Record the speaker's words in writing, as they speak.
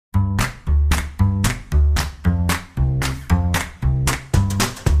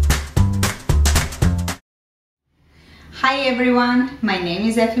Hi everyone, my name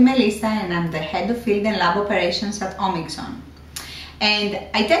is Efi Melista and I'm the head of field and lab operations at Omixon. And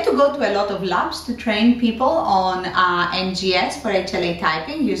I tend to go to a lot of labs to train people on NGS for HLA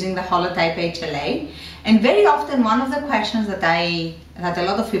typing using the holotype HLA. And very often one of the questions that a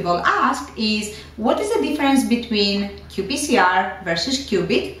lot of people ask is, what is the difference between qPCR versus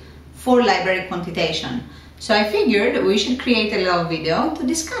Qubit for library quantitation? So I figured we should create a little video to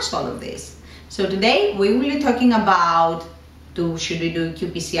discuss all of this. So today we will be talking about, should we do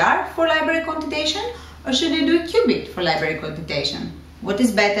qPCR for library quantitation or should we do Qubit for library quantitation? What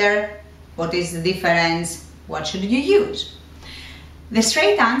is better? What is the difference? What should you use? The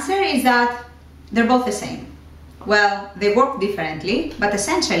straight answer is that they're both the same. Well, they work differently, but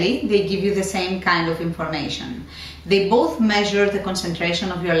essentially they give you the same kind of information. They both measure the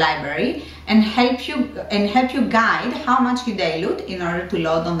concentration of your library and help you guide how much you dilute in order to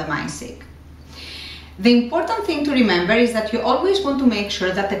load on the MiSeq. The important thing to remember is that you always want to make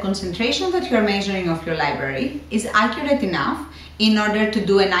sure that the concentration that you're measuring of your library is accurate enough in order to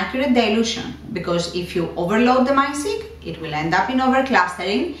do an accurate dilution, because if you overload the MiSeq, it will end up in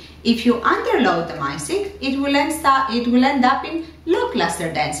overclustering. If you underload the MiSeq, it will end up in low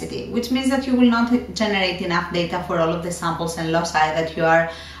cluster density, which means that you will not generate enough data for all of the samples and loci that you are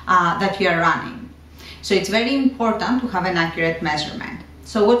running. So it's very important to have an accurate measurement.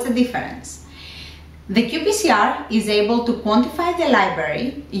 So what's the difference? The qPCR is able to quantify the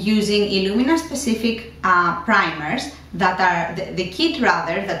library using Illumina-specific primers that are the kit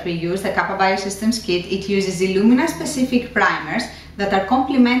that we use, the Kappa Biosystems kit. It uses Illumina-specific primers that are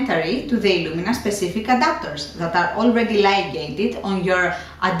complementary to the Illumina-specific adapters that are already ligated on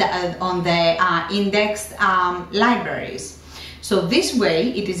the indexed libraries. So this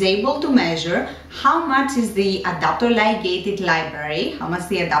way it is able to measure how much is the adapter ligated library, how much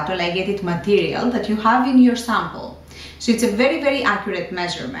the adapter ligated material that you have in your sample. So it's a very, very accurate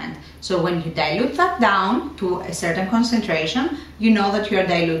measurement. So when you dilute that down to a certain concentration, you know that you are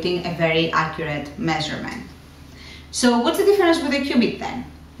diluting a very accurate measurement. So what's the difference with the Qubit then?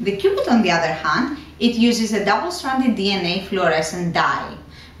 The Qubit, on the other hand, it uses a double-stranded DNA fluorescent dye,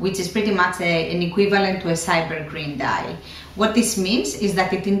 which is pretty much an equivalent to a cyber green dye. What this means is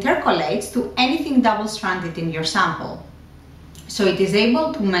that it intercalates to anything double-stranded in your sample. So it is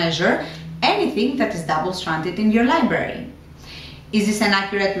able to measure anything that is double-stranded in your library. Is this an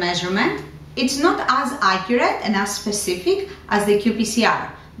accurate measurement? It's not as accurate and as specific as the qPCR,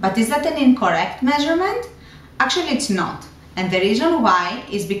 but is that an incorrect measurement? Actually, it's not. And the reason why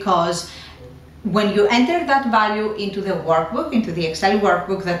is because when you enter that value into the workbook, into the Excel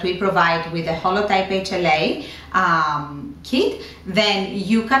workbook that we provide with the holotype HLA kit, then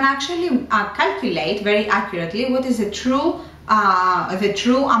you can actually calculate very accurately what is the true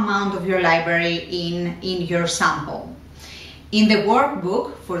amount of your library in your sample. In the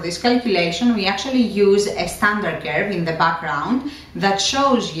workbook for this calculation, we actually use a standard curve in the background that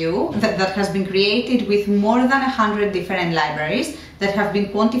shows you that has been created with more than 100 different libraries that have been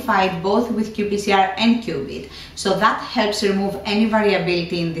quantified both with qPCR and Qubit. So that helps remove any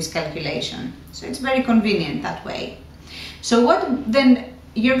variability in this calculation. So it's very convenient that way. So what then,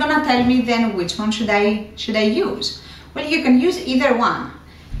 you're gonna tell me then which one should I use? Well, you can use either one.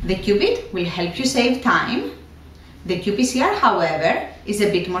 The Qubit will help you save time. The qPCR, however, is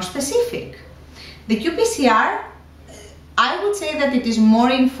a bit more specific. The qPCR, I would say that it is more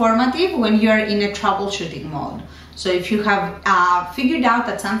informative when you're in a troubleshooting mode. So if you have figured out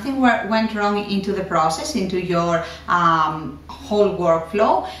that something went wrong into the process, into your whole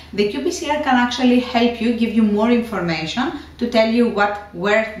workflow, the qPCR can actually help you, give you more information to tell you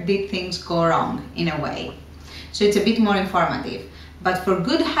where did things go wrong in a way. So it's a bit more informative. But for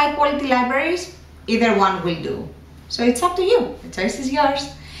good high quality libraries, either one will do. So it's up to you, the choice is yours.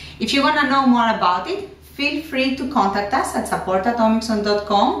 If you want to know more about it, feel free to contact us at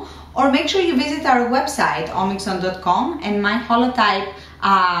support@omixon.com or make sure you visit our website, omixon.com, and my holotype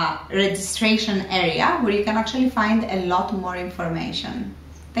registration area where you can actually find a lot more information.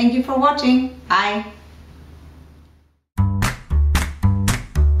 Thank you for watching. Bye.